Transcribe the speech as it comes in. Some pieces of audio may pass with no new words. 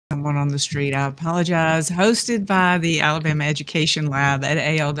someone on the street. I apologize. Hosted by the Alabama Education Lab at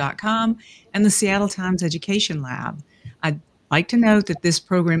AL.com and the Seattle Times Education Lab. I'd like to note that this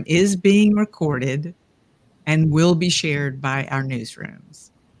program is being recorded and will be shared by our newsrooms.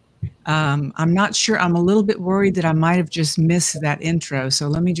 I'm not sure. I'm a little bit worried that I might have just missed that intro. So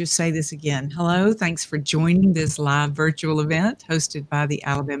let me just say this again. Hello. Thanks for joining this live virtual event hosted by the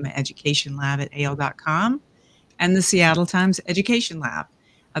Alabama Education Lab at AL.com and the Seattle Times Education Lab.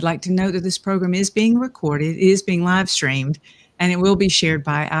 I'd like to note that this program is being recorded, it is being live streamed, and it will be shared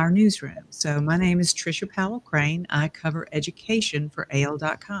by our newsroom. So my name is Tricia Powell Crane. I cover education for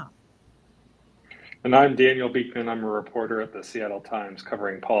AL.com. And I'm Daniel Beekman. I'm a reporter at the Seattle Times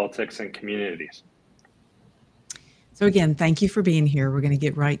covering politics and communities. So again, thank you for being here. We're going to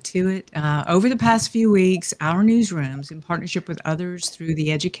get right to it. Over the past few weeks, our newsrooms, in partnership with others through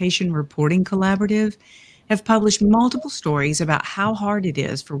the Education Reporting Collaborative, have published multiple stories about how hard it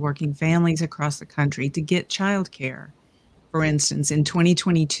is for working families across the country to get childcare. For instance, in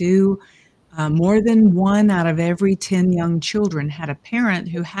 2022, more than 1 out of every 10 young children had a parent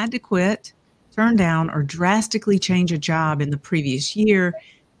who had to quit, turn down, or drastically change a job in the previous year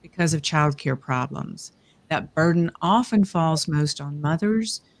because of childcare problems. That burden often falls most on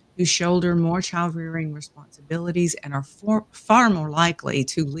mothers who shoulder more child-rearing responsibilities and are far more likely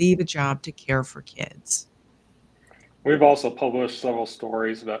to leave a job to care for kids. We've also published several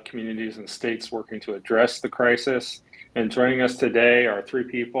stories about communities and states working to address the crisis. And joining us today are 3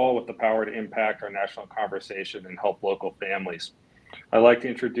 people with the power to impact our national conversation and help local families. I'd like to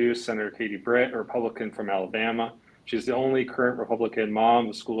introduce Senator Katie Britt, a Republican from Alabama. She's the only current Republican mom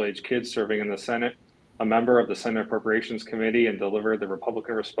of school-age kids serving in the Senate, a member of the Senate Appropriations Committee, and delivered the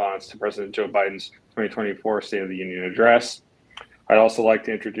Republican response to President Joe Biden's 2024 State of the Union address. I'd also like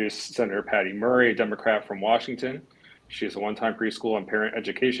to introduce Senator Patty Murray, a Democrat from Washington. She's a one-time preschool and parent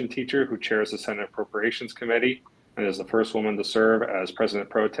education teacher who chairs the Senate Appropriations Committee and is the first woman to serve as President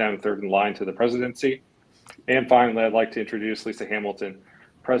Pro Tem, third in line to the presidency. And finally, I'd like to introduce Lisa Hamilton,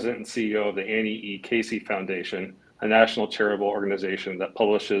 President and CEO of the Annie E. Casey Foundation, a national charitable organization that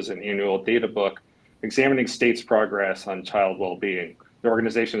publishes an annual data book examining states' progress on child well-being. The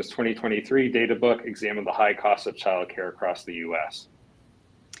organization's 2023 data book examined the high cost of childcare across the U.S.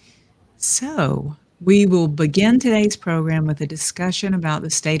 So we will begin today's program with a discussion about the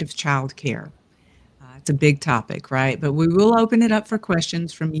state of childcare. It's a big topic, right? But we will open it up for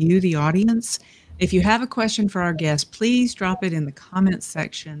questions from you, the audience. If you have a question for our guest, please drop it in the comments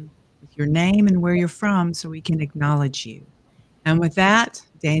section with your name and where you're from so we can acknowledge you. And with that,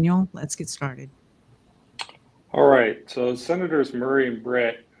 Daniel, let's get started. All right, so Senators Murray and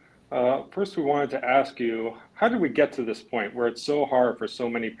Britt, first we wanted to ask you, how did we get to this point where it's so hard for so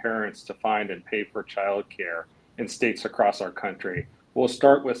many parents to find and pay for childcare in states across our country? We'll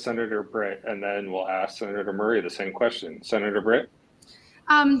start with Senator Britt, and then we'll ask Senator Murray the same question. Senator Britt?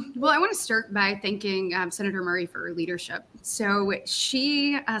 Well, I want to start by thanking Senator Murray for her leadership. So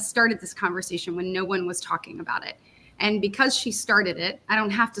she started this conversation when no one was talking about it. And because she started it, I don't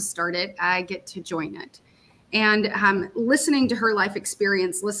have to start it, I get to join it. And listening to her life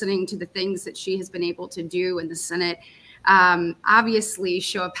experience, listening to the things that she has been able to do in the Senate, obviously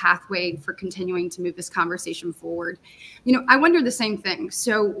show a pathway for continuing to move this conversation forward. You know, I wonder the same thing.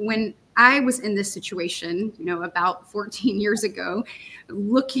 So when I was in this situation, you know, about 14 years ago,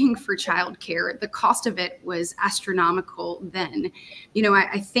 looking for childcare, the cost of it was astronomical then. You know,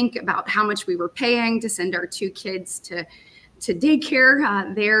 I think about how much we were paying to send our 2 kids to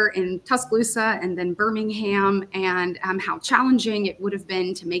daycare there in Tuscaloosa and then Birmingham, and how challenging it would have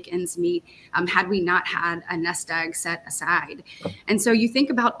been to make ends meet had we not had a nest egg set aside. And so you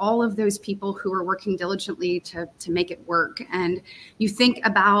think about all of those people who are working diligently to make it work. And you think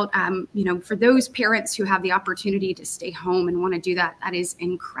about, you know, for those parents who have the opportunity to stay home and want to do that, that is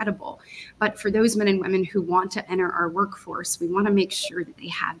incredible. But for those men and women who want to enter our workforce, we want to make sure that they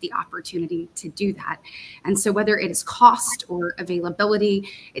have the opportunity to do that. And so whether it is cost or availability,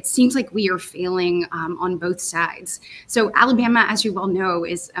 it seems like we are failing on both sides. So Alabama, as you well know,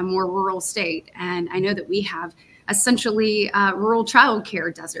 is a more rural state. And I know that we have essentially rural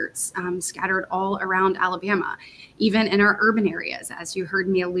childcare deserts scattered all around Alabama, even in our urban areas, as you heard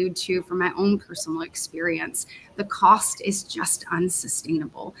me allude to from my own personal experience. The cost is just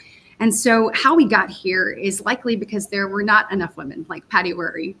unsustainable. And so how we got here is likely because there were not enough women like Patty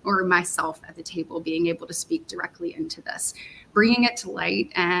Murray or myself at the table being able to speak directly into this, bringing it to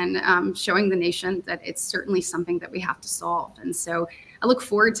light and showing the nation that it's certainly something that we have to solve. And so I look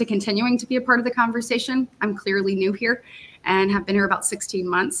forward to continuing to be a part of the conversation. I'm clearly new here and have been here about 16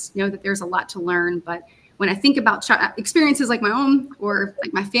 months, know that there's a lot to learn, but when I think about experiences like my own or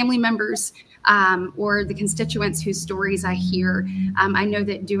like my family members, or the constituents whose stories I hear, I know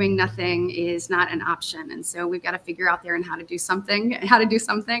that doing nothing is not an option. And so we've got to figure out there and how to do something,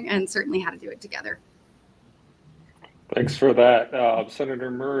 and certainly how to do it together. Thanks for that. Senator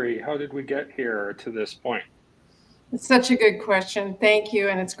Murray, how did we get here to this point? It's such a good question. Thank you.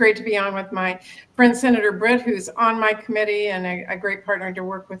 And it's great to be on with my friend, Senator Britt, who's on my committee and a great partner to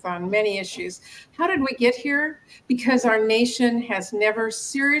work with on many issues. How did we get here? Because our nation has never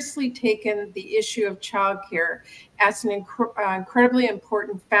seriously taken the issue of childcare as an incredibly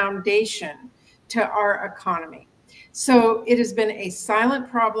important foundation to our economy. So it has been a silent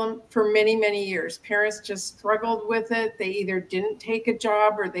problem for many, many years. Parents just struggled with it. They either didn't take a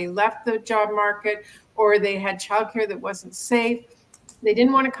job or they left the job market, or they had childcare that wasn't safe. They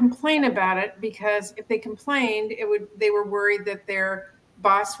didn't want to complain about it because if they complained, they were worried that their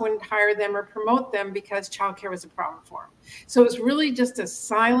boss wouldn't hire them or promote them because childcare was a problem for them. So it was really just a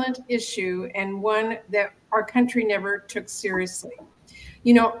silent issue and one that our country never took seriously.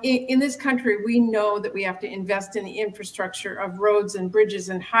 You know, in this country, we know that we have to invest in the infrastructure of roads and bridges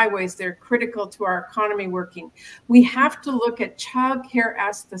and highways. They're critical to our economy working. We have to look at childcare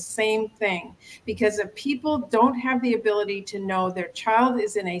as the same thing, because if people don't have the ability to know their child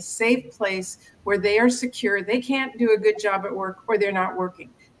is in a safe place where they are secure, they can't do a good job at work, or they're not working.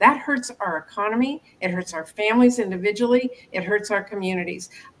 That hurts our economy. It hurts our families individually. It hurts our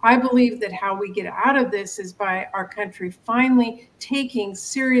communities. I believe that how we get out of this is by our country finally taking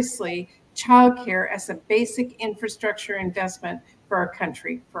seriously childcare as a basic infrastructure investment for our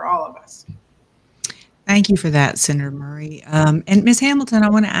country, for all of us. Thank you for that, Senator Murray. And Ms. Hamilton, I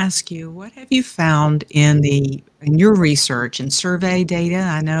want to ask you, what have you found in your research and survey data?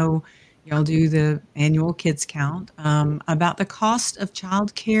 I know y'all do the annual kids count, about the cost of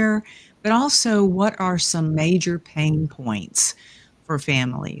childcare, but also what are some major pain points for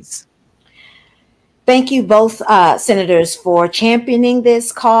families? Thank you both, senators, for championing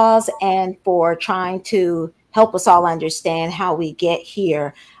this cause and for trying to help us all understand how we get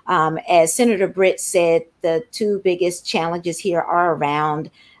here. As Senator Britt said, the two biggest challenges here are around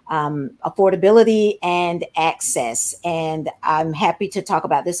affordability and access. And I'm happy to talk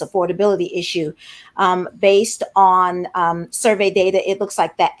about this affordability issue. Based on survey data, it looks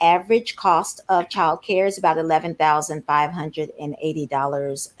like the average cost of childcare is about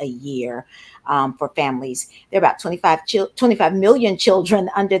 $11,580 a year for families. There are about 25 million children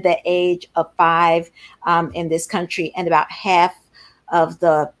under the age of 5 in this country, and about half of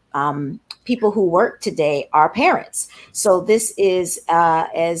the people who work today are parents. So this is,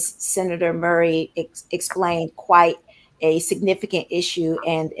 as Senator Murray explained, quite a significant issue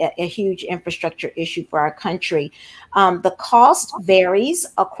and a huge infrastructure issue for our country. The cost varies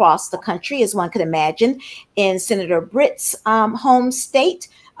across the country, as one could imagine. In Senator Britt's home state,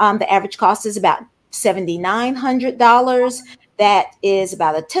 the average cost is about $7,900. That is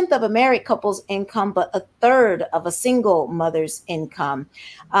about a tenth of a married couple's income, but a third of a single mother's income.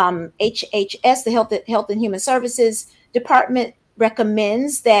 HHS, the Health and Human Services Department,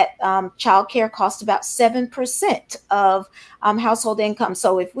 recommends that childcare costs about 7% of household income.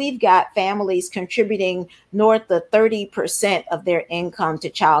 So if we've got families contributing north of 30% of their income to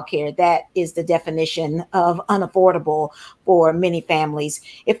childcare, that is the definition of unaffordable for many families.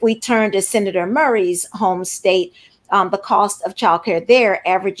 If we turn to Senator Murray's home state, the cost of childcare there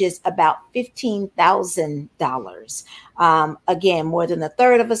averages about $15,000. Again, more than a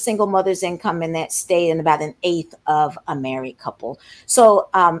third of a single mother's income in that state and about an eighth of a married couple. So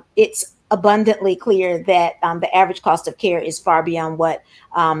it's abundantly clear that the average cost of care is far beyond what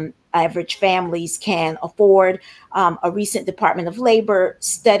average families can afford. A recent Department of Labor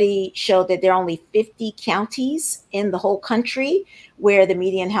study showed that there are only 50 counties in the whole country where the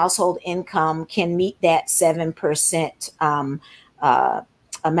median household income can meet that 7%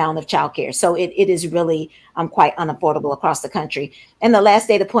 amount of childcare. So it is really quite unaffordable across the country. And the last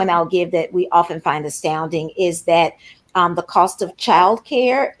data point I'll give that we often find astounding is that the cost of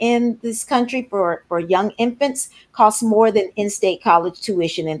childcare in this country for young infants costs more than in-state college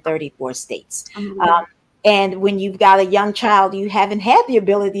tuition in 34 states. And when you've got a young child, you haven't had the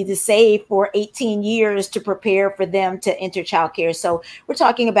ability to save for 18 years to prepare for them to enter childcare. So we're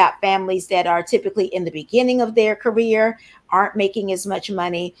talking about families that are typically in the beginning of their career, aren't making as much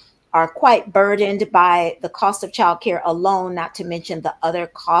money, are quite burdened by the cost of childcare alone, not to mention the other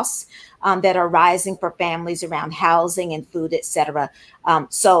costs that are rising for families around housing and food, et cetera.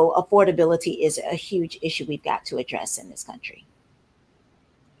 So affordability is a huge issue we've got to address in this country.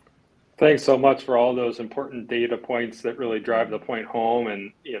 Thanks so much for all those important data points that really drive the point home.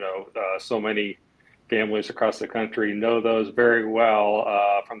 And, so many families across the country know those very well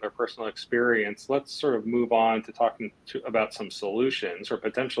from their personal experience. Let's sort of move on to talking about some solutions or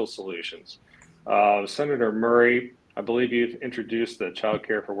potential solutions. Senator Murray, I believe you've introduced the Child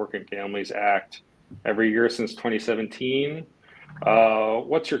Care for Working Families Act every year since 2017.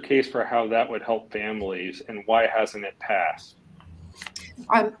 What's your case for how that would help families, and why hasn't it passed?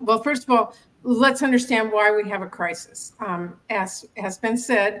 Well, first of all, let's understand why we have a crisis. As has been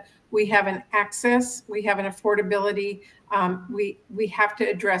said, we have an access, we have an affordability. We have to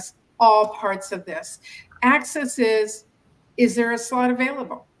address all parts of this. Access is there a slot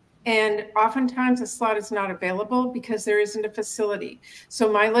available? And oftentimes a slot is not available because there isn't a facility.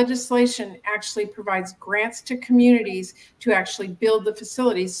 So my legislation actually provides grants to communities to actually build the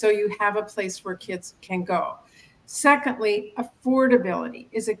facilities so you have a place where kids can go. Secondly, affordability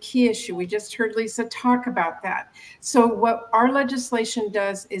is a key issue. We just heard Lisa talk about that. So what our legislation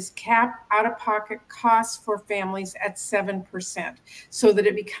does is cap out-of-pocket costs for families at 7% so that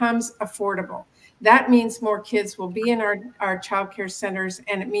it becomes affordable. That means more kids will be in our child care centers,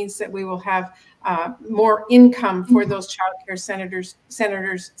 and it means that we will have more income for those child care centers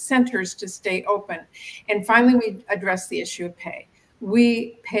to stay open. And finally, we address the issue of pay.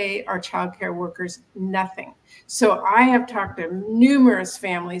 We pay our child care workers nothing. So I have talked to numerous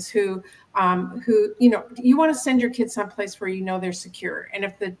families who you want to send your kids someplace where you know they're secure. And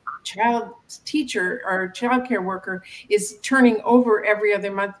if the child teacher or child care worker is turning over every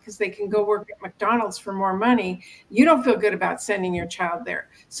other month because they can go work at McDonald's for more money, you don't feel good about sending your child there.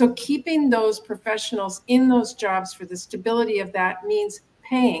 So keeping those professionals in those jobs for the stability of that means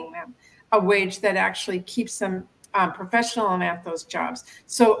paying them a wage that actually keeps them professional and at those jobs.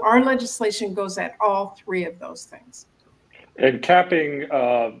 So our legislation goes at all three of those things. And capping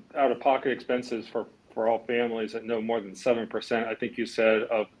out-of-pocket expenses for all families at no more than 7%, I think you said,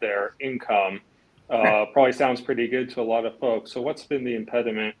 of their income, probably sounds pretty good to a lot of folks. So what's been the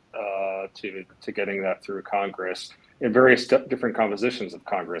impediment to getting that through Congress in various different compositions of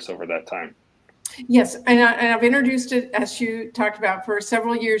Congress over that time? Yes, and I've introduced it, as you talked about, for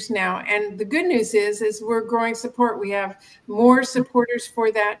several years now. And the good news is we're growing support. We have more supporters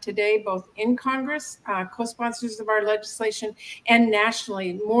for that today, both in Congress, co-sponsors of our legislation, and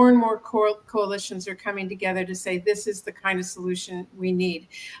nationally. More and more coalitions are coming together to say this is the kind of solution we need.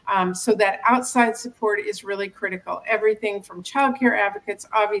 So that outside support is really critical. Everything from child care advocates,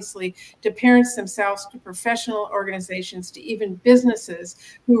 obviously, to parents themselves, to professional organizations, to even businesses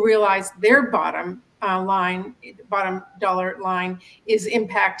who realize their bottom dollar line is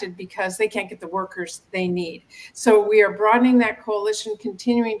impacted because they can't get the workers they need. So we are broadening that coalition,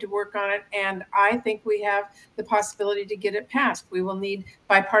 continuing to work on it, and I think we have the possibility to get it passed. We will need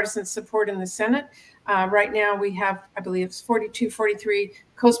bipartisan support in the Senate. Right now we have, I believe it's 42, 43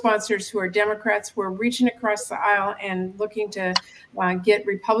 co-sponsors who are Democrats. We're reaching across the aisle and looking to get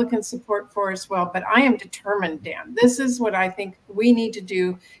Republican support for as well. But I am determined, Dan. This is what I think we need to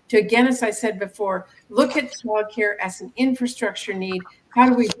do to, again, as I said before, look at childcare as an infrastructure need. How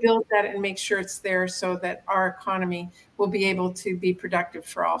do we build that and make sure it's there so that our economy will be able to be productive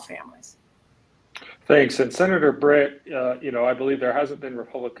for all families? Thanks. And Senator Britt, I believe there hasn't been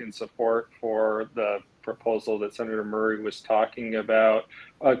Republican support for the proposal that Senator Murray was talking about.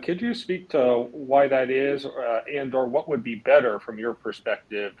 Could you speak to why that is, and or what would be better from your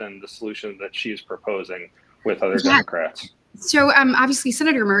perspective than the solution that she's proposing with other Democrats? So obviously,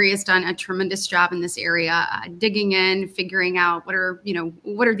 Senator Murray has done a tremendous job in this area, digging in, figuring out what are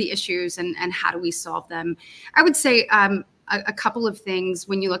the issues and how do we solve them. I would say a couple of things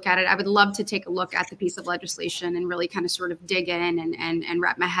when you look at it. I would love to take a look at the piece of legislation and really kind of sort of dig in and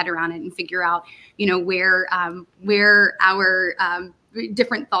wrap my head around it and figure out, where our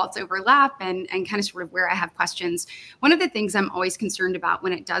different thoughts overlap and kind of sort of where I have questions. One of the things I'm always concerned about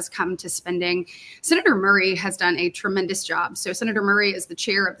when it does come to spending, Senator Murray has done a tremendous job. So Senator Murray is the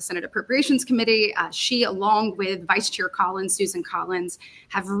chair of the Senate Appropriations Committee. She, along with Vice Chair Collins, Susan Collins,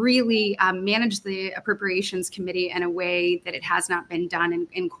 have really managed the Appropriations Committee in a way that it has not been done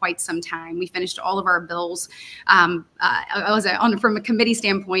in quite some time. We finished all of our bills from a committee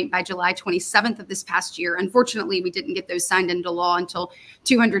standpoint by July 27th of this past year. Unfortunately, we didn't get those signed into law until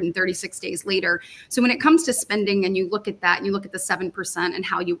 236 days later. So when it comes to spending and you look at that and you look at the 7% and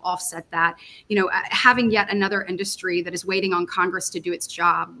how you offset that, having yet another industry that is waiting on Congress to do its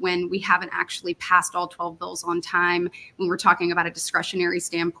job when we haven't actually passed all 12 bills on time, when we're talking about a discretionary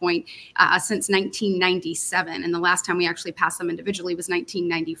standpoint since 1997. And the last time we actually passed them individually was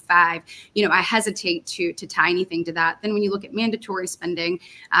 1995. I hesitate to tie anything to that. Then when you look at mandatory spending,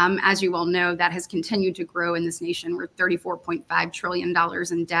 as you all know, that has continued to grow in this nation. We're $34.5 trillion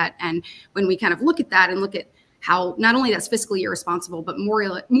trillion in debt. And when we kind of look at that and look at how not only that's fiscally irresponsible, but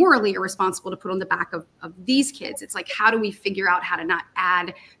morally irresponsible to put on the back of these kids. It's like, how do we figure out how to not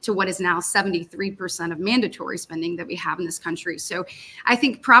add to what is now 73% of mandatory spending that we have in this country? So I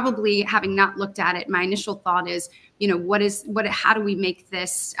think probably having not looked at it, my initial thought is, you know, how do we make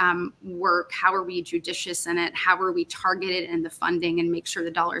this work? How are we judicious in it? How are we targeted in the funding and make sure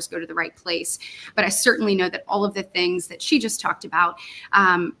the dollars go to the right place? But I certainly know that all of the things that she just talked about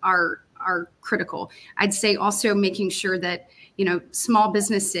are critical. I'd say also making sure that, you know, small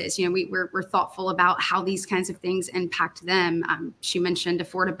businesses, you know, we're thoughtful about how these kinds of things impact them. She mentioned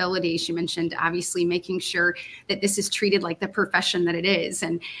affordability. She mentioned obviously making sure that this is treated like the profession that it is.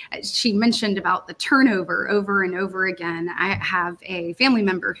 And she mentioned about the turnover over and over again. I have a family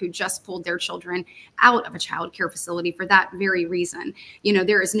member who just pulled their children out of a child care facility for that very reason. You know,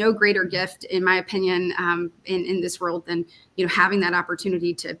 there is no greater gift, in my opinion, in this world than, you know, having that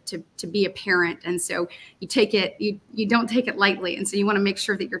opportunity to be a parent. And so you take it, you don't take it lightly. And so you want to make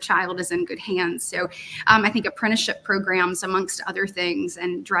sure that your child is in good hands. So I think apprenticeship programs, amongst other things,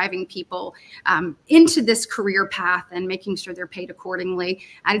 and driving people into this career path and making sure they're paid accordingly.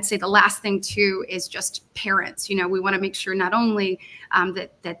 I'd say the last thing too is just parents. You know, we want to make sure not only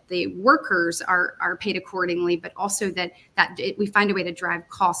that the workers are paid accordingly, but also that we find a way to drive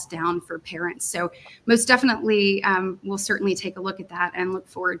costs down for parents. So most definitely we'll certainly take a look at that and look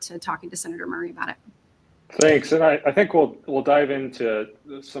forward to talking to Senator Murray about it. Thanks. And I think we'll dive into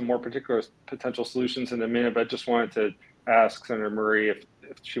some more particular potential solutions in a minute, but I just wanted to ask Senator Murray if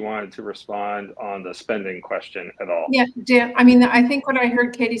she wanted to respond on the spending question at all. Yeah, Dan, I mean, I think what I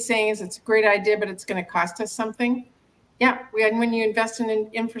heard Katie saying is it's a great idea, but it's going to cost us something. Yeah, when you invest in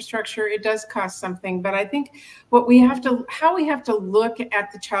infrastructure, it does cost something. But I think how we have to look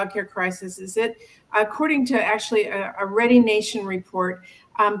at the childcare crisis is that, according to actually a Ready Nation report,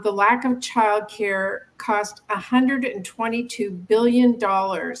 the lack of childcare cost $122 billion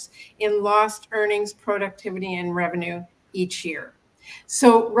in lost earnings, productivity, and revenue each year.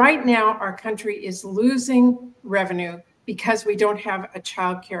 So right now, our country is losing revenue because we don't have a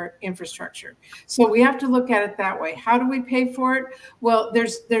childcare infrastructure. So we have to look at it that way. How do we pay for it? Well,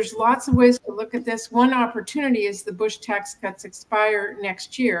 there's lots of ways to look at this. One opportunity is the Bush tax cuts expire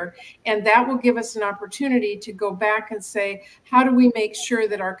next year, and that will give us an opportunity to go back and say, how do we make sure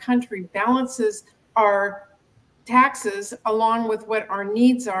that our country balances our taxes along with what our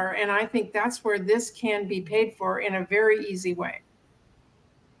needs are? And I think that's where this can be paid for in a very easy way.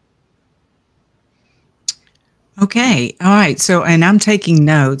 Okay. All right. So, and I'm taking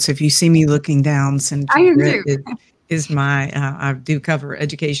notes. If you see me looking down, Senator Britt is my, I do cover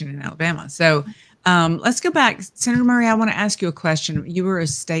education in Alabama. So let's go back. Senator Murray, I want to ask you a question. You were a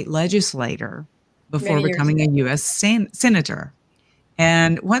state legislator before becoming a U.S. senator.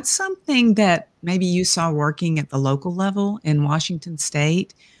 And what's something that maybe you saw working at the local level in Washington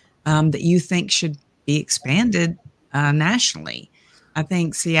State that you think should be expanded nationally? I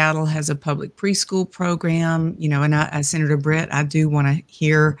think Seattle has a public preschool program, you know, and as Senator Britt, I do want to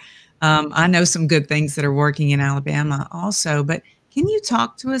hear, I know some good things that are working in Alabama also, but can you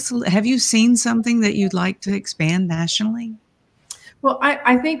talk to us? Have you seen something that you'd like to expand nationally? Well,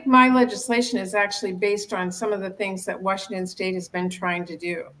 I think my legislation is actually based on some of the things that Washington State has been trying to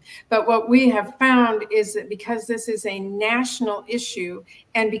do. But what we have found is that because this is a national issue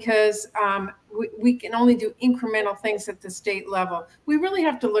and because we can only do incremental things at the state level, we really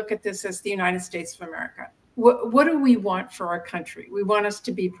have to look at this as the United States of America. What do we want for our country? We want us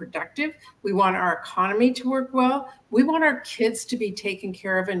to be productive. We want our economy to work well. We want our kids to be taken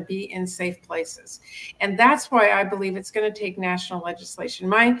care of and be in safe places. And that's why I believe it's going to take national legislation.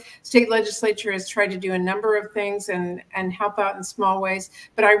 My state legislature has tried to do a number of things and help out in small ways.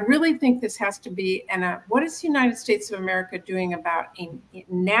 But I really think this has to be, what is the United States of America doing about a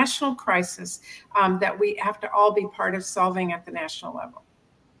national crisis that we have to all be part of solving at the national level?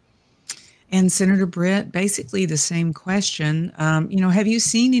 And Senator Britt, basically the same question. You know, have you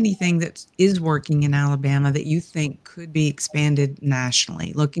seen anything that is working in Alabama that you think could be expanded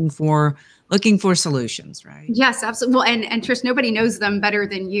nationally? Looking for solutions, right? Yes, absolutely. Well, and Trish, nobody knows them better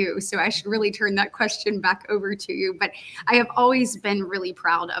than you, so I should really turn that question back over to you. But I have always been really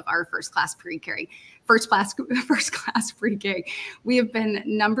proud of our first class pre-K. First class pre-K. We have been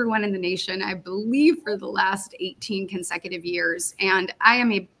 #1 in the nation, I believe, for the last 18 consecutive years. And I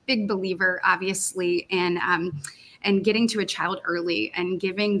am a big believer, obviously, in and getting to a child early and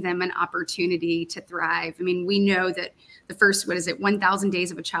giving them an opportunity to thrive. I mean, we know that the first, 1,000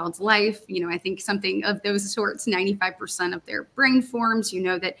 days of a child's life, I think something of those sorts, 95% of their brain forms,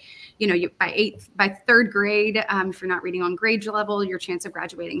 that, by third grade, if you're not reading on grade level, your chance of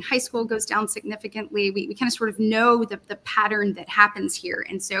graduating high school goes down significantly. We kind of sort of know the pattern that happens here.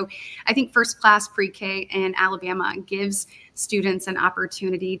 And so I think first class pre-K in Alabama gives students an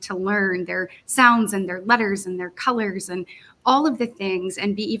opportunity to learn their sounds and their letters and their colors and all of the things,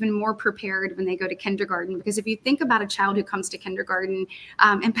 and be even more prepared when they go to kindergarten. Because if you think about a child who comes to kindergarten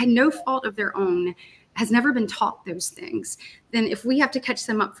and by no fault of their own has never been taught those things, then if we have to catch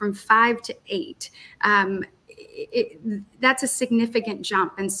them up from 5 to 8, that's a significant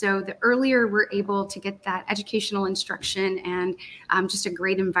jump. And so the earlier we're able to get that educational instruction and just a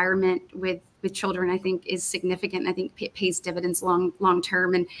great environment with children, I think is significant. I think it pays dividends long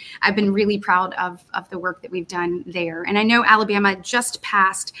term. And I've been really proud of the work that we've done there. And I know Alabama just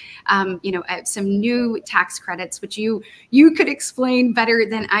passed, some new tax credits, which you could explain better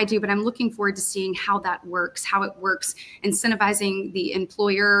than I do, but I'm looking forward to seeing how that works, how it works, incentivizing the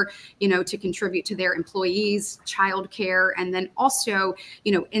employer, to contribute to their employees' childcare, and then also,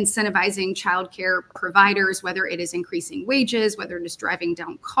 incentivizing childcare providers, whether it is increasing wages, whether it is driving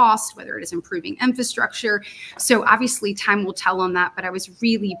down cost, whether it is improving infrastructure. So obviously time will tell on that, but I was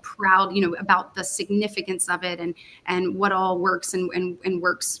really proud, about the significance of it and what all works and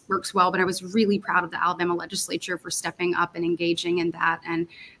works well. But I was really proud of the Alabama legislature for stepping up and engaging in that, and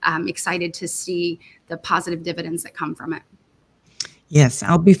excited to see the positive dividends that come from it. Yes,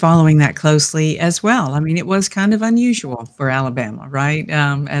 I'll be following that closely as well. I mean, it was kind of unusual for Alabama, right,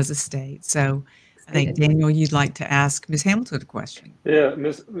 as a state. So I think, Daniel, you'd like to ask Ms. Hamilton a question. Yeah,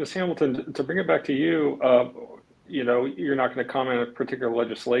 Ms. Hamilton, to bring it back to you, you're not going to comment on particular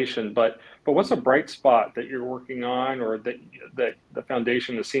legislation, but what's a bright spot that you're working on, or that the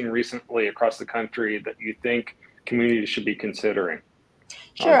foundation has seen recently across the country that you think communities should be considering?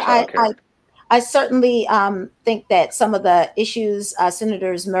 Sure, I certainly think that some of the issues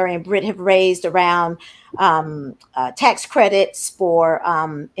Senators Murray and Britt have raised around tax credits for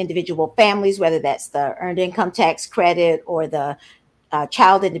individual families, whether that's the earned income tax credit or the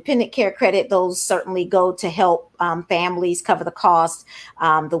child independent care credit, those certainly go to help families cover the cost,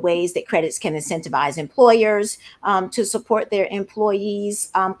 the ways that credits can incentivize employers to support their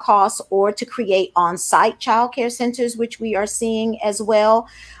employees' costs, or to create on-site child care centers, which we are seeing as well.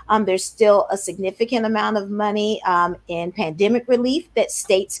 There's still a significant amount of money in pandemic relief that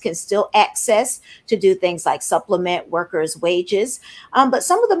states can still access to do things like supplement workers' wages. But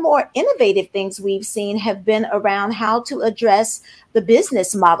some of the more innovative things we've seen have been around how to address the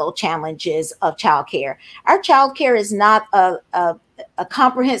business model challenges of childcare. Our childcare is not a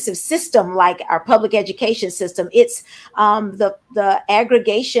comprehensive system like our public education system. It's the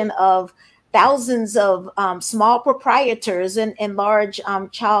aggregation of thousands of small proprietors and large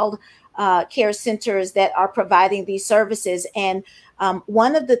child care centers that are providing these services. And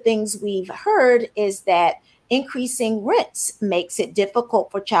one of the things we've heard is that increasing rents makes it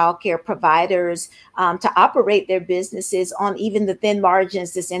difficult for childcare providers to operate their businesses on even the thin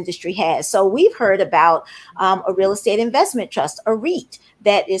margins this industry has. So we've heard about a real estate investment trust, a REIT,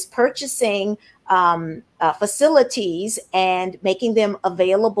 that is purchasing facilities and making them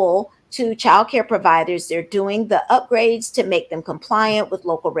available to childcare providers. They're doing the upgrades to make them compliant with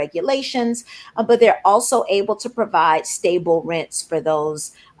local regulations, but they're also able to provide stable rents for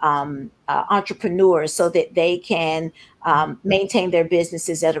those entrepreneurs so that they can maintain their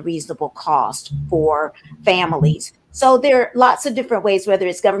businesses at a reasonable cost for families. So there are lots of different ways, whether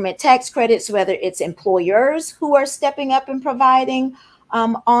it's government tax credits, whether it's employers who are stepping up and providing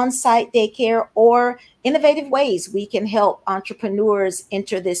on-site daycare, or innovative ways we can help entrepreneurs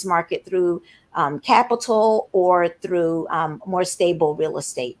enter this market through capital or through more stable real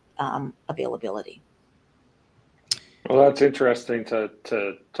estate availability. Well, that's interesting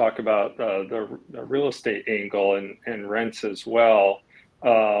to talk about the real estate angle and rents as well.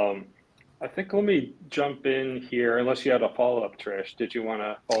 I think, let me jump in here, unless you had a follow-up, Trish. Did you want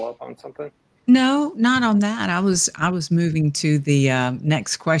to follow up on something? No, not on that. I was moving to the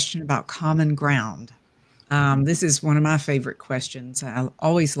next question about common ground. This is one of my favorite questions. I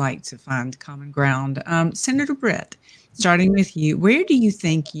always like to find common ground. Senator Britt, starting with you, where do you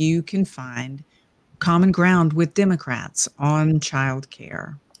think you can find common ground with Democrats on child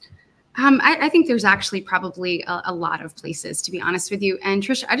care? I think there's actually probably a lot of places, to be honest with you. And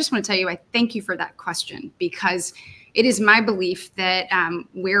Trish, I just want to tell you, I thank you for that question, because it is my belief that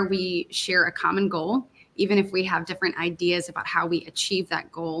where we share a common goal even if we have different ideas about how we achieve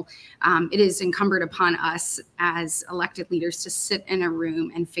that goal, it is incumbent upon us as elected leaders to sit in a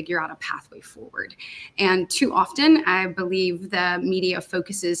room and figure out a pathway forward. And too often, I believe the media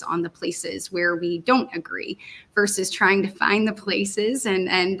focuses on the places where we don't agree versus trying to find the places,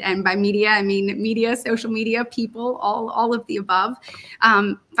 and by media, I mean media, social media, people, all of the above,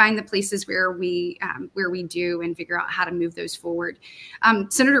 find the places where we do and figure out how to move those forward.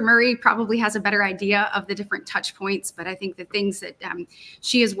 Senator Murray probably has a better idea of the different touch points, but I think the things that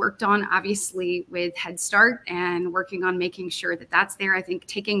she has worked on, obviously with Head Start and working on making sure that that's there. I think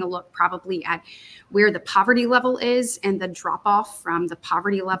taking a look probably at where the poverty level is and the drop off from the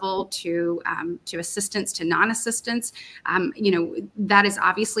poverty level to assistance to non-assistance, that is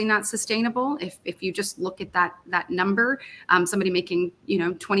obviously not sustainable. If you just look at that number, somebody making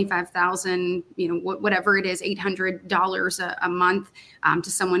 $25,000, whatever it is, $800 a month,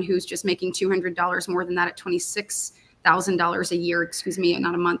 to someone who's just making $200 more than that at $26,000 a year,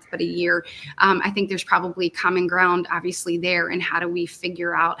 not a month, but a year. I think there's probably common ground, obviously, there. And how do we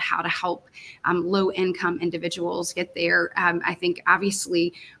figure out how to help low income individuals get there? I think,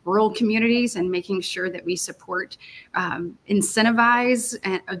 obviously, rural communities and making sure that we support, incentivize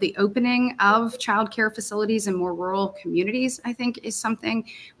the opening of childcare facilities in more rural communities, I think, is something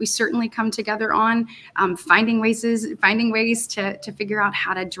we certainly come together on. Finding ways to figure out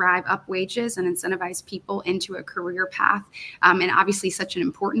how to drive up wages and incentivize people into a career path. And obviously such an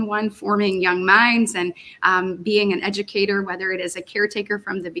important one, forming young minds and being an educator, whether it is a caretaker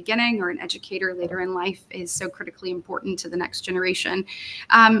from the beginning or an educator later in life, is so critically important to the next generation.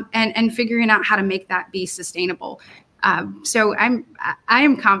 And figuring out how to make that be sustainable. So I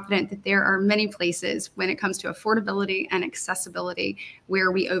am confident that there are many places when it comes to affordability and accessibility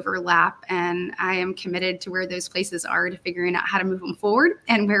where we overlap, and I am committed to where those places are, to figuring out how to move them forward,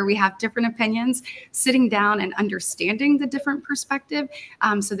 and where we have different opinions, sitting down and understanding the different perspective,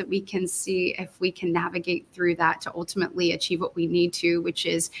 so that we can see if we can navigate through that to ultimately achieve what we need to, which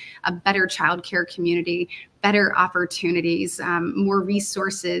is a better childcare community, better opportunities, more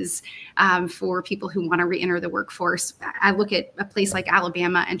resources for people who want to re-enter the workforce. I look at a place like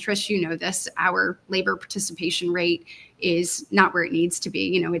Alabama, and Trish, you know this, our labor participation rate is not where it needs to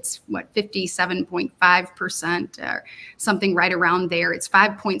be. It's 57.5% or something right around there. It's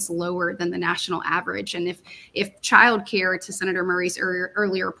 5 points lower than the national average. And if childcare, to Senator Murray's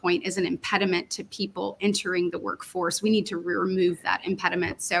earlier point, is an impediment to people entering the workforce, we need to remove that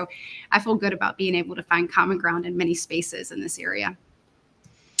impediment. So I feel good about being able to find common ground in many spaces in this area.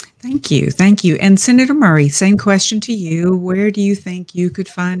 Thank you. Thank you. And Senator Murray, same question to you. Where do you think you could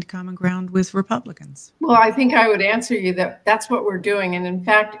find common ground with Republicans? Well, I think I would answer you that that's what we're doing. And in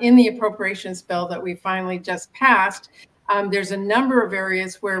fact, in the appropriations bill that we finally just passed, there's a number of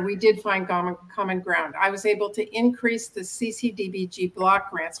areas where we did find common ground. I was able to increase the CCDBG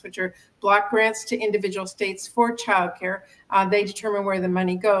block grants, which are block grants to individual states for childcare. They determine where the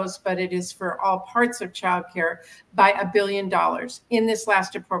money goes, but it is for all parts of childcare, by $1 billion in this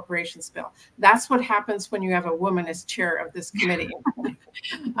last appropriations bill. That's what happens when you have a woman as chair of this committee.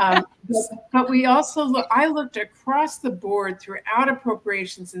 But we also I looked across the board throughout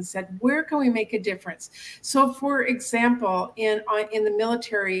appropriations and said, where can we make a difference? So, for example, in the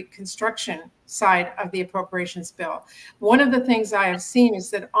military construction side of the appropriations bill, one of the things I have seen is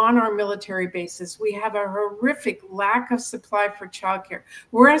that on our military bases, we have a horrific lack of supply for childcare.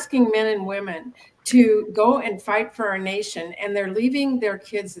 We're asking men and women to go and fight for our nation, and they're leaving their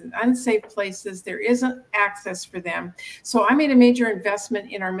kids in unsafe places. There isn't access for them. So I made a major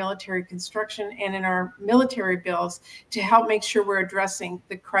investment in our military construction and in our military bills to help make sure we're addressing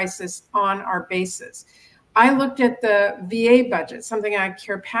the crisis on our bases. I looked at the VA budget. Something I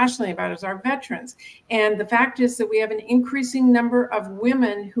care passionately about is our veterans. And the fact is that we have an increasing number of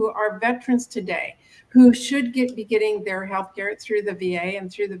women who are veterans today who should be getting their health care through the VA and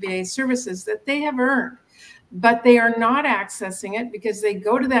through the VA services that they have earned. But they are not accessing it because they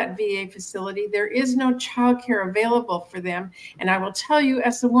go to that VA facility. There is no child care available for them. And I will tell you,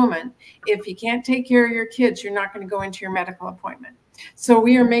 as a woman, if you can't take care of your kids, you're not going to go into your medical appointment. So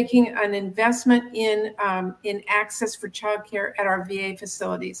we are making an investment in access for childcare at our VA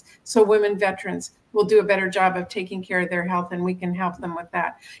facilities, so women veterans will do a better job of taking care of their health, and we can help them with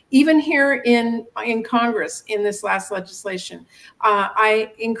that. Even here in Congress, in this last legislation,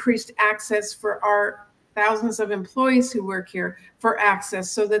 I increased access for our thousands of employees who work here for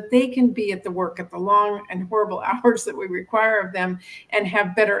access so that they can be at the work at the long and horrible hours that we require of them and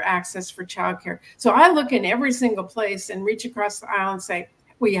have better access for childcare. So I look in every single place and reach across the aisle and say,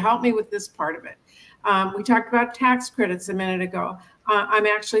 will you help me with this part of it? We talked about tax credits a minute ago. I'm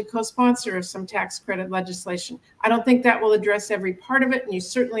actually co-sponsor of some tax credit legislation. I don't think that will address every part of it, and you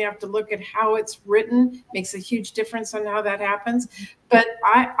certainly have to look at how it's written. Makes a huge difference on how that happens. But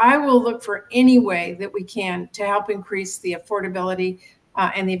I will look for any way that we can to help increase the affordability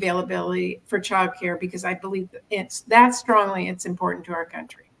and the availability for childcare, because I believe that it's important to our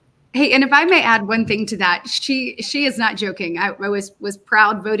country. Hey, and if I may add one thing to that, she is not joking. I was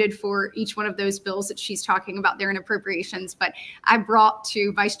proud, voted for each one of those bills that she's talking about there in appropriations. But I brought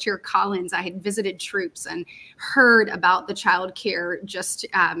to Vice Chair Collins, I had visited troops and heard about the child care, just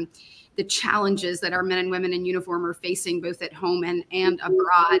the challenges that our men and women in uniform are facing both at home and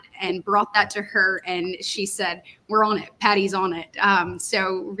abroad, and brought that to her. And she said, we're on it. Patty's on it.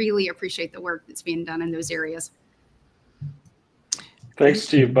 So really appreciate the work that's being done in those areas. Thanks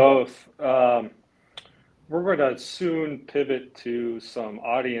to you both. We're going to soon pivot to some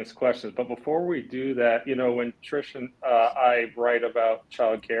audience questions, but before we do that, you know, when Trish and I write about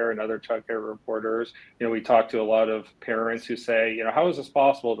childcare and other childcare reporters, you know, we talk to a lot of parents who say, you know, how is this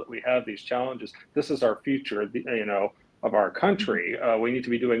possible that we have these challenges? This is our future, you know, of our country. We need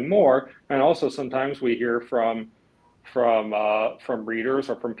to be doing more. And also sometimes we hear from readers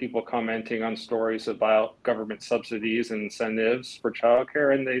or from people commenting on stories about government subsidies and incentives for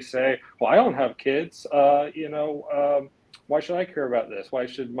childcare, and they say, well, I don't have kids, you know, why should I care about this? Why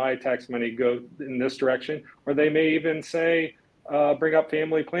should my tax money go in this direction? Or they may even say, bring up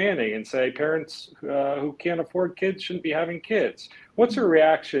family planning and say parents who can't afford kids shouldn't be having kids. What's your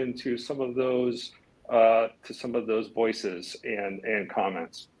reaction to some of those voices and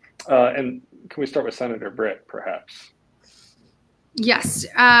comments? And can we start with Senator Britt, perhaps? Yes.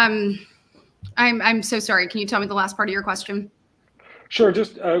 I'm so sorry. Can you tell me the last part of your question? Sure.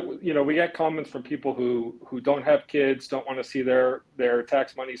 Just, you know, we get comments from people who don't have kids, don't want to see their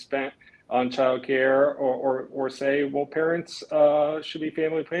tax money spent on childcare, or say, well, parents should be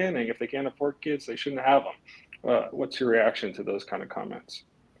family planning. If they can't afford kids, they shouldn't have them. What's your reaction to those kind of comments?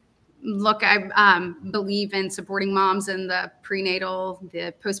 Look, I believe in supporting moms in the prenatal,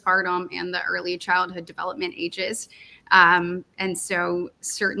 the postpartum, and the early childhood development ages. And so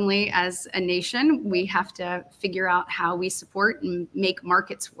certainly as a nation, we have to figure out how we support and make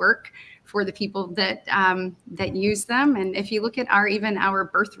markets work for the people that that use them. And if you look at even our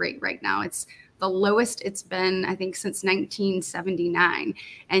birth rate right now, it's the lowest it's been, I think, since 1979.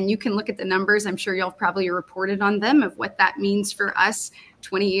 And you can look at the numbers. I'm sure y'all probably reported on them, of what that means for us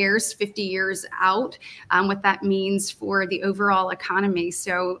 20 years, 50 years out, what that means for the overall economy.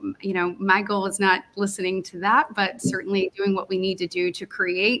 So, you know, my goal is not listening to that, but certainly doing what we need to do to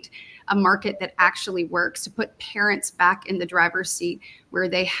create a market that actually works, to put parents back in the driver's seat, where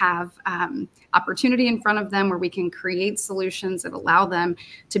they have opportunity in front of them, where we can create solutions that allow them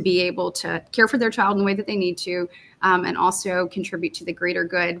to be able to care for their child in the way that they need to, and also contribute to the greater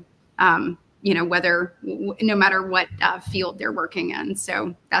good, you know, no matter what field they're working in.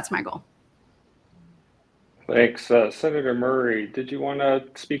 So that's my goal. Thanks. Senator Murray, did you want to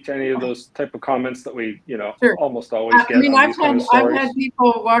speak to any of those type of comments that we, you know, Sure. almost always get? I mean, I've had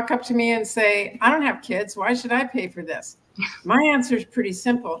people walk up to me and say, I don't have kids. Why should I pay for this? My answer is pretty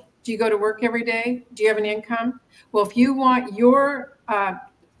simple. Do you go to work every day? Do you have an income? Well, if you want your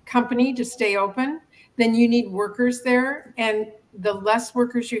company to stay open, then you need workers there. And the less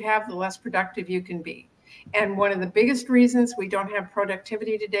workers you have, the less productive you can be. And one of the biggest reasons we don't have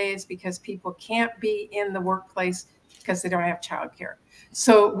productivity today is because people can't be in the workplace because they don't have childcare.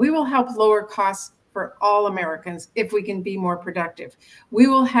 So we will help lower costs for all Americans if we can be more productive. We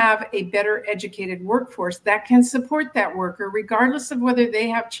will have a better educated workforce that can support that worker regardless of whether they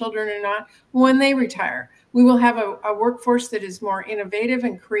have children or not when they retire. We will have a workforce that is more innovative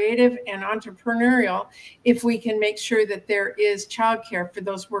and creative and entrepreneurial if we can make sure that there is childcare for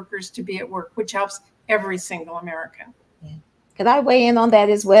those workers to be at work, which helps every single American. Yeah. Could I weigh in on that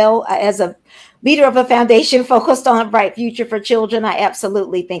as well? As a leader of a foundation focused on a bright future for children, I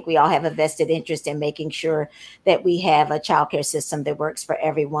absolutely think we all have a vested interest in making sure that we have a childcare system that works for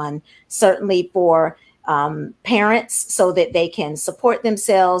everyone, certainly for parents so that they can support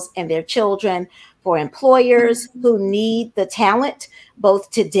themselves and their children, for employers who need the talent both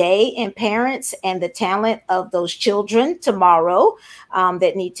today and parents, and the talent of those children tomorrow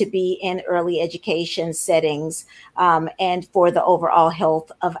that need to be in early education settings, and for the overall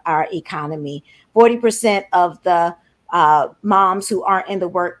health of our economy. 40% of the moms who aren't in the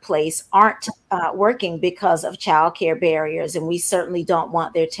workplace aren't working because of childcare barriers, and we certainly don't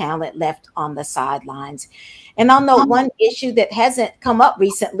want their talent left on the sidelines. And I'll note one issue that hasn't come up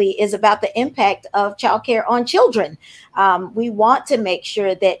recently is about the impact of childcare on children. We want to make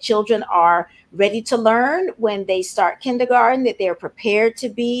sure that children are ready to learn when they start kindergarten, that they're prepared to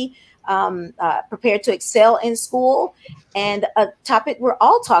be prepared to excel in school. And a topic we're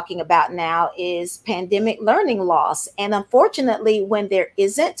all talking about now is pandemic learning loss. And unfortunately, when there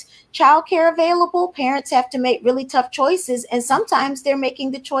isn't childcare available, parents have to make really tough choices. And sometimes they're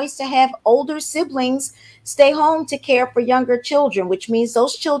making the choice to have older siblings stay home to care for younger children, which means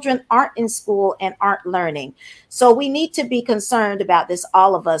those children aren't in school and aren't learning. So we need to be concerned about this,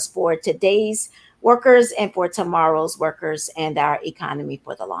 all of us, for today's workers and for tomorrow's workers and our economy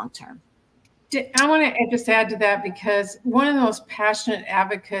for the long term. I want to just add to that, because one of the most passionate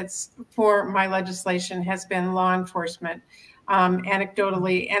advocates for my legislation has been law enforcement,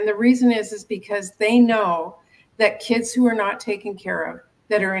 anecdotally. And the reason is because they know that kids who are not taken care of,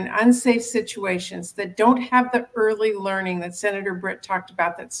 that are in unsafe situations, that don't have the early learning that Senator Britt talked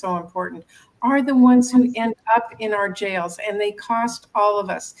about that's so important, are the ones who end up in our jails, and they cost all of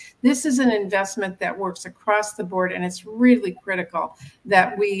us. This is an investment that works across the board, and it's really critical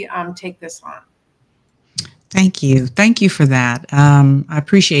that we take this on. Thank you. Thank you for that. I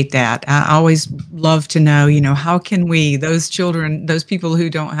appreciate that. I always love to know, how can we, those children, those people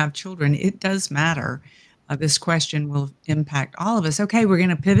who don't have children, it does matter. This question will impact all of us. Okay, we're going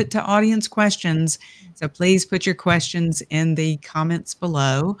to pivot to audience questions. So please put your questions in the comments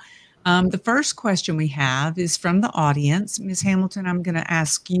below. The first question we have is from the audience. Ms. Hamilton, I'm going to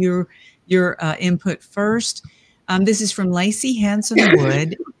ask your input first. This is from Lacey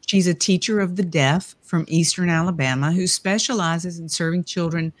Hanson-Wood. She's a teacher of the deaf from Eastern Alabama who specializes in serving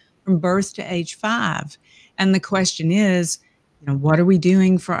children from birth to age 5. And the question is, what are we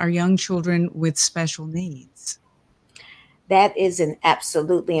doing for our young children with special needs? That is an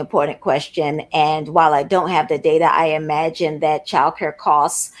absolutely important question. And while I don't have the data, I imagine that childcare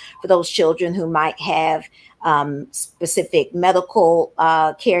costs for those children who might have specific medical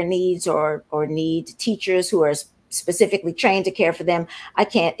care needs or need teachers who are specifically trained to care for them, I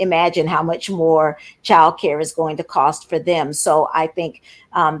can't imagine how much more childcare is going to cost for them. So I think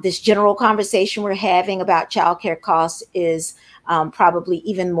this general conversation we're having about childcare costs is probably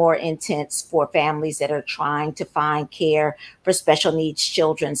even more intense for families that are trying to find care for special needs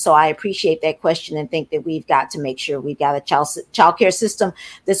children. So I appreciate that question and think that we've got to make sure we've got a childcare system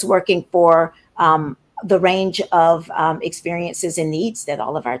that's working for the range of experiences and needs that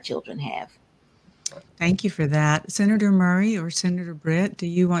all of our children have. Thank you for that. Senator Murray or Senator Britt, do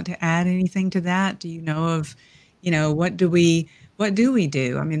you want to add anything to that? Do you know of, what do we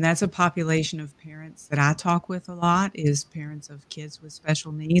do? I mean, that's a population of parents that I talk with a lot, is parents of kids with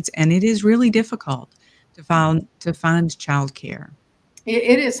special needs, and it is really difficult to find childcare.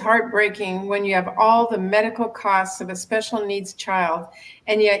 It is heartbreaking when you have all the medical costs of a special needs child,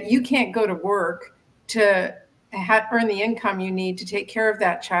 and yet you can't go to work to earn the income you need to take care of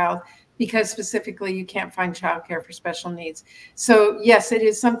that child, because specifically you can't find childcare for special needs. So yes, it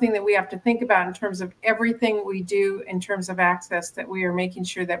is something that we have to think about in terms of everything we do in terms of access, that we are making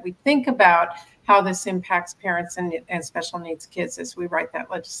sure that we think about how this impacts parents and special needs kids as we write that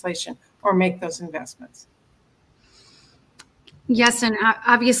legislation or make those investments. Yes, and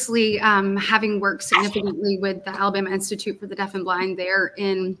obviously having worked significantly with the Alabama Institute for the Deaf and Blind there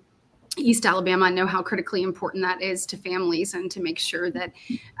in East Alabama, I know how critically important that is to families, and to make sure that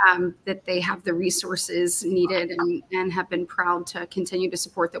that they have the resources needed, and have been proud to continue to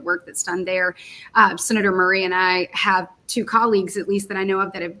support the work that's done there. Senator Murray and I have 2 colleagues, at least that I know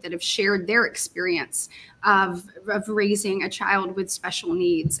of, that have shared their experience of raising a child with special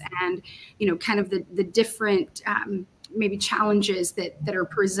needs, and kind of the different maybe challenges that are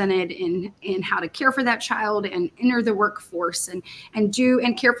presented in how to care for that child and enter the workforce and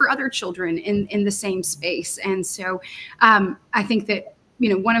care for other children in the same space. And so I think that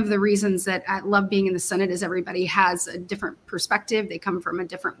one of the reasons that I love being in the Senate is everybody has a different perspective. They come from a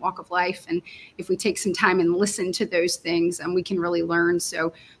different walk of life. And if we take some time and listen to those things, we can really learn.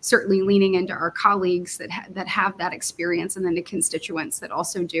 So certainly leaning into our colleagues that have that experience, and then the constituents that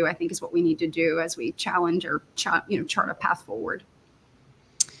also do, I think is what we need to do as we challenge or chart a path forward.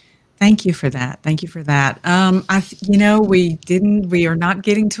 Thank you for that. Thank you for that. We are not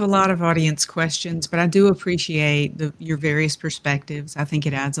getting to a lot of audience questions, but I do appreciate your various perspectives. I think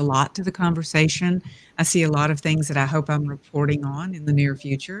it adds a lot to the conversation. I see a lot of things that I hope I'm reporting on in the near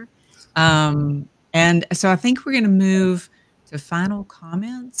future. And so I think we're going to move to final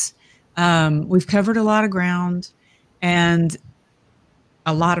comments. We've covered a lot of ground, and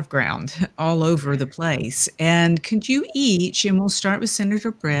all over the place. And could you each, and we'll start with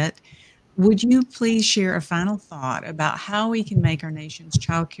Senator Britt, would you please share a final thought about how we can make our nation's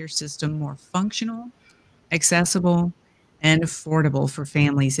childcare system more functional, accessible, and affordable for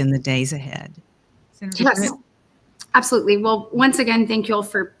families in the days ahead. Senator Yes. Britt? Absolutely. Well, once again, thank you all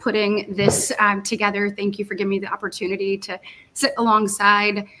for putting this together. Thank you for giving me the opportunity to sit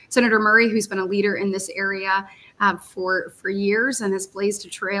alongside Senator Murray, who's been a leader in this area for years and has blazed a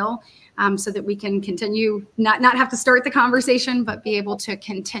trail so that we can continue, not have to start the conversation, but be able to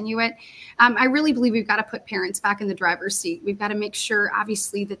continue it. I really believe we've got to put parents back in the driver's seat. We've got to make sure,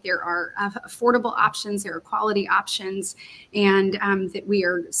 obviously, that there are affordable options, there are quality options, and that we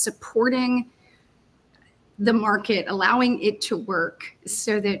are supporting the market, allowing it to work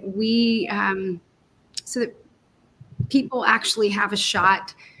so that so that people actually have a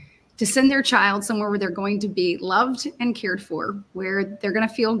shot to send their child somewhere where they're going to be loved and cared for, where they're going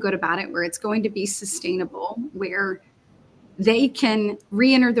to feel good about it, where it's going to be sustainable, where they can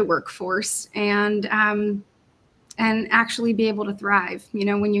re-enter the workforce and actually be able to thrive. You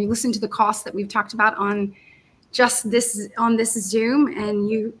know, when you listen to the costs that we've talked about on this Zoom, and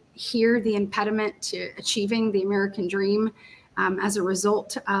you hear the impediment to achieving the American dream as a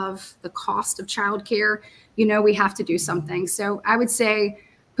result of the cost of childcare, you know, we have to do something. So I would say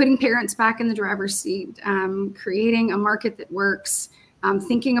putting parents back in the driver's seat, creating a market that works,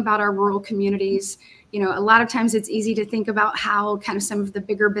 thinking about our rural communities. You know, a lot of times it's easy to think about how kind of some of the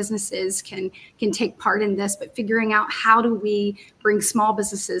bigger businesses can take part in this, but figuring out how do we bring small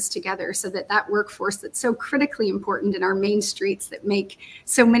businesses together so that that workforce that's so critically important in our main streets that make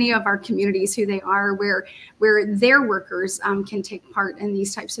so many of our communities who they are, where their workers can take part in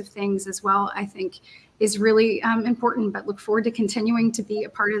these types of things as well, I think is really important. But look forward to continuing to be a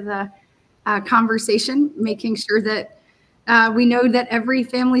part of the conversation, making sure that we know that every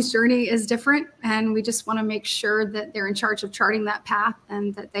family's journey is different, and we just want to make sure that they're in charge of charting that path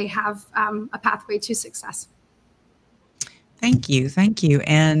and that they have a pathway to success. Thank you. Thank you.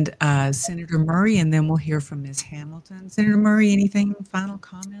 And Senator Murray, and then we'll hear from Ms. Hamilton. Senator Murray, anything, final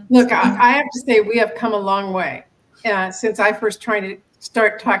comments? Look, I have to say we have come a long way since I first tried to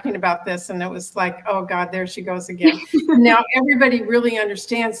start talking about this, and it was like, oh God, there she goes again. Now everybody really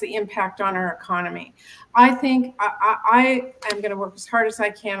understands the impact on our economy. I think I am going to work as hard as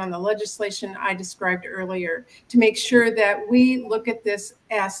I can on the legislation I described earlier to make sure that we look at this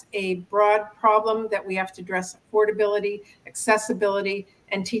as a broad problem, that we have to address affordability, accessibility,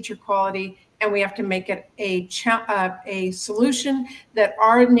 and teacher quality. And we have to make it a solution that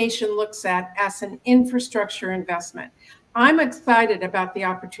our nation looks at as an infrastructure investment. I'm excited about the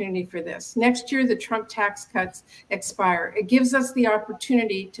opportunity for this. Next year, the Trump tax cuts expire. It gives us the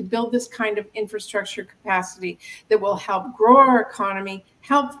opportunity to build this kind of infrastructure capacity that will help grow our economy,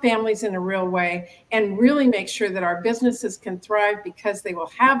 help families in a real way, and really make sure that our businesses can thrive because they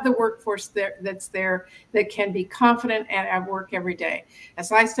will have the workforce that's there that can be confident and at work every day.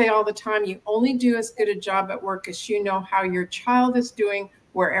 As I say all the time, you only do as good a job at work as you know how your child is doing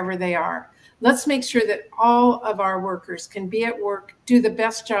wherever they are. Let's make sure that all of our workers can be at work, do the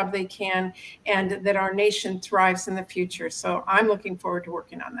best job they can, and that our nation thrives in the future. So I'm looking forward to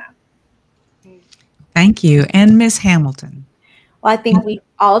working on that. Thank you. And Ms. Hamilton. Well, I think we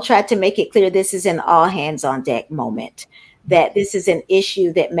all tried to make it clear this is an all hands on deck moment, that this is an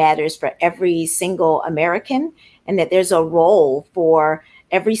issue that matters for every single American, and that there's a role for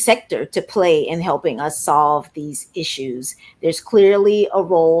every sector to play in helping us solve these issues. There's clearly a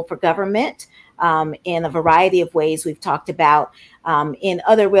role for government in a variety of ways. We've talked about in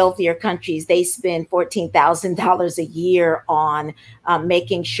other wealthier countries, they spend $14,000 a year on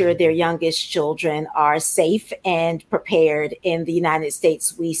making sure their youngest children are safe and prepared. In the United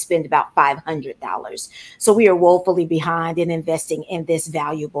States, we spend about $500. So we are woefully behind in investing in this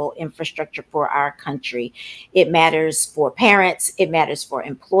valuable infrastructure for our country. It matters for parents, it matters for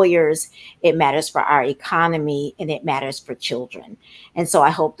employers, it matters for our economy, and it matters for children. And so I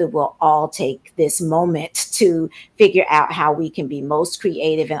hope that we'll all take this moment to figure out how we can be most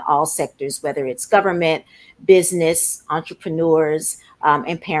creative in all sectors, whether it's government, business, entrepreneurs,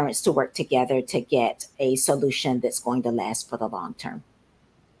 and parents, to work together to get a solution that's going to last for the long term.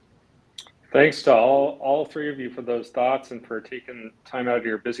 Thanks to all three of you for those thoughts and for taking time out of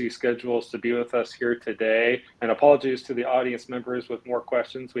your busy schedules to be with us here today. And apologies to the audience members with more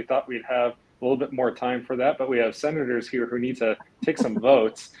questions. We thought we'd have a little bit more time for that, but we have senators here who need to take some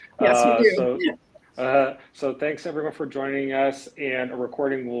votes. Yes, we do. So thanks everyone for joining us, and a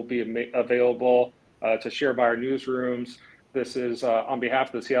recording will be available to share by our newsrooms. This is on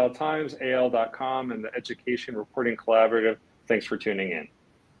behalf of the Seattle Times, AL.com, and the Education Reporting Collaborative. Thanks for tuning in.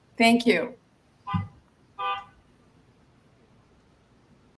 Thank you.